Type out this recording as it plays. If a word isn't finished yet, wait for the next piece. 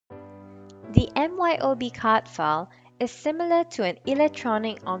The MYOB card file is similar to an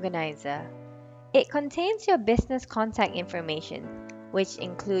electronic organizer. It contains your business contact information, which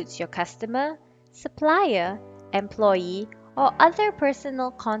includes your customer, supplier, employee, or other personal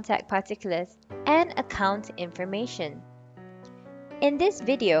contact particulars and account information. In this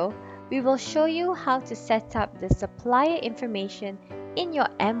video, we will show you how to set up the supplier information in your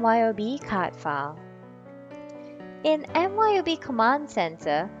MYOB card file. In MYOB Command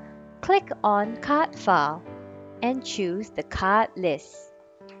Center, click on Card File and choose the card list.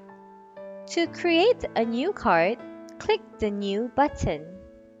 To create a new card, click the New button.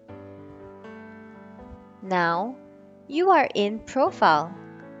 Now, you are in Profile.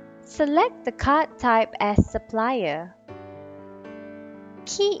 Select the card type as Supplier.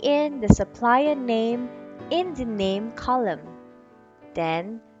 Key in the supplier name in the Name column.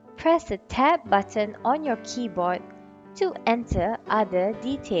 Then, press the Tab button on your keyboard to enter other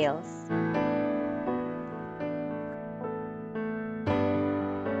details.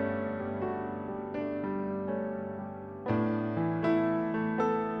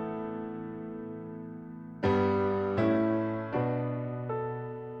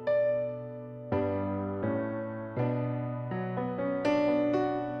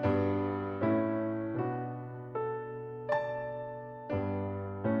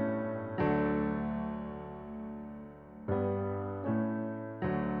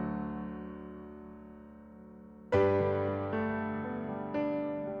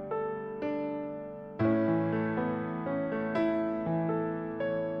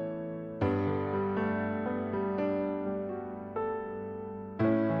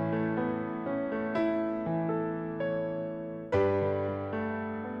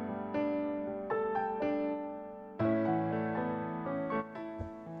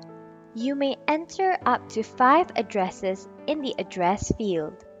 You may enter up to 5 addresses in the Address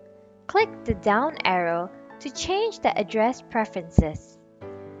field. Click the down arrow to change the address preferences.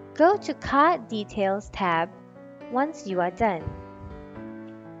 Go to Card Details tab once you are done.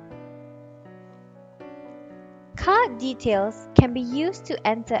 Card details can be used to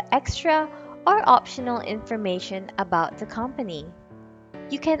enter extra or optional information about the company.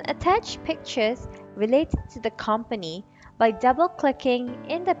 You can attach pictures related to the company by double-clicking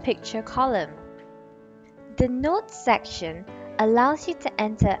in the Picture column. The Notes section allows you to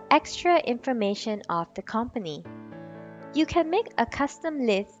enter extra information of the company. You can make a custom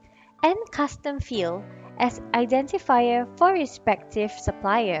list and custom field as identifier for respective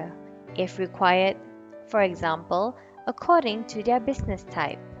supplier, if required, for example, according to their business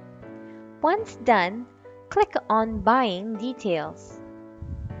type. Once done, click on Buying Details.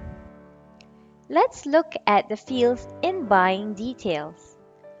 Let's look at the fields in Buying Details.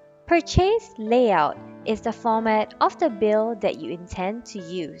 Purchase Layout is the format of the bill that you intend to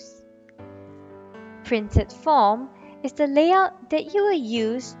use. Printed Form is the layout that you will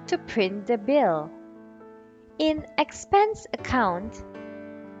use to print the bill. In Expense Account,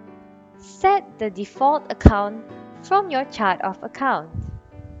 set the default account from your chart of account.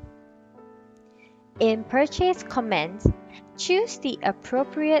 In Purchase Comment, choose the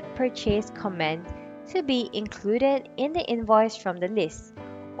appropriate purchase comment to be included in the invoice from the list,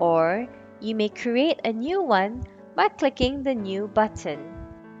 or you may create a new one by clicking the New button.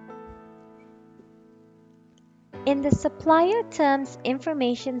 In the Supplier Terms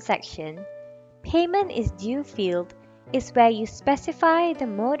Information section, Payment is Due field is where you specify the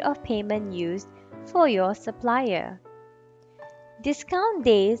mode of payment used for your supplier. Discount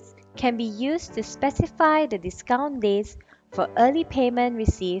days can be used to specify the discount days for early payment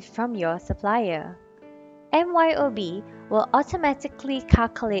received from your supplier. MYOB will automatically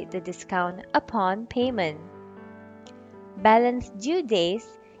calculate the discount upon payment. Balance due days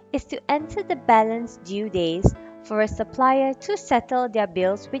is to enter the balance due days for a supplier to settle their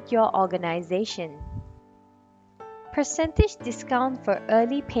bills with your organization. Percentage discount for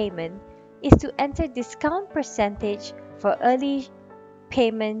early payment is to enter discount percentage for early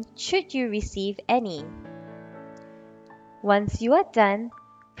payment should you receive any. Once you are done,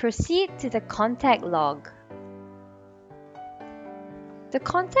 proceed to the Contact Log. The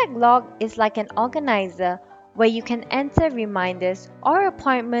Contact Log is like an organizer where you can enter reminders or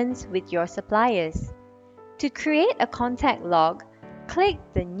appointments with your suppliers. To create a contact log, click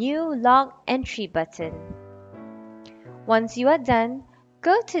the New Log Entry button. Once you are done,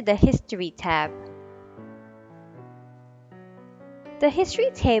 go to the History tab. The History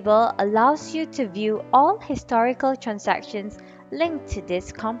table allows you to view all historical transactions linked to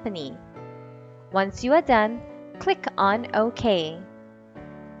this company. Once you are done, click on OK.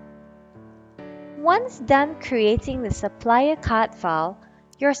 Once done creating the supplier card file,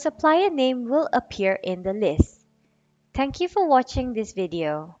 your supplier name will appear in the list. Thank you for watching this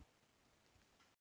video.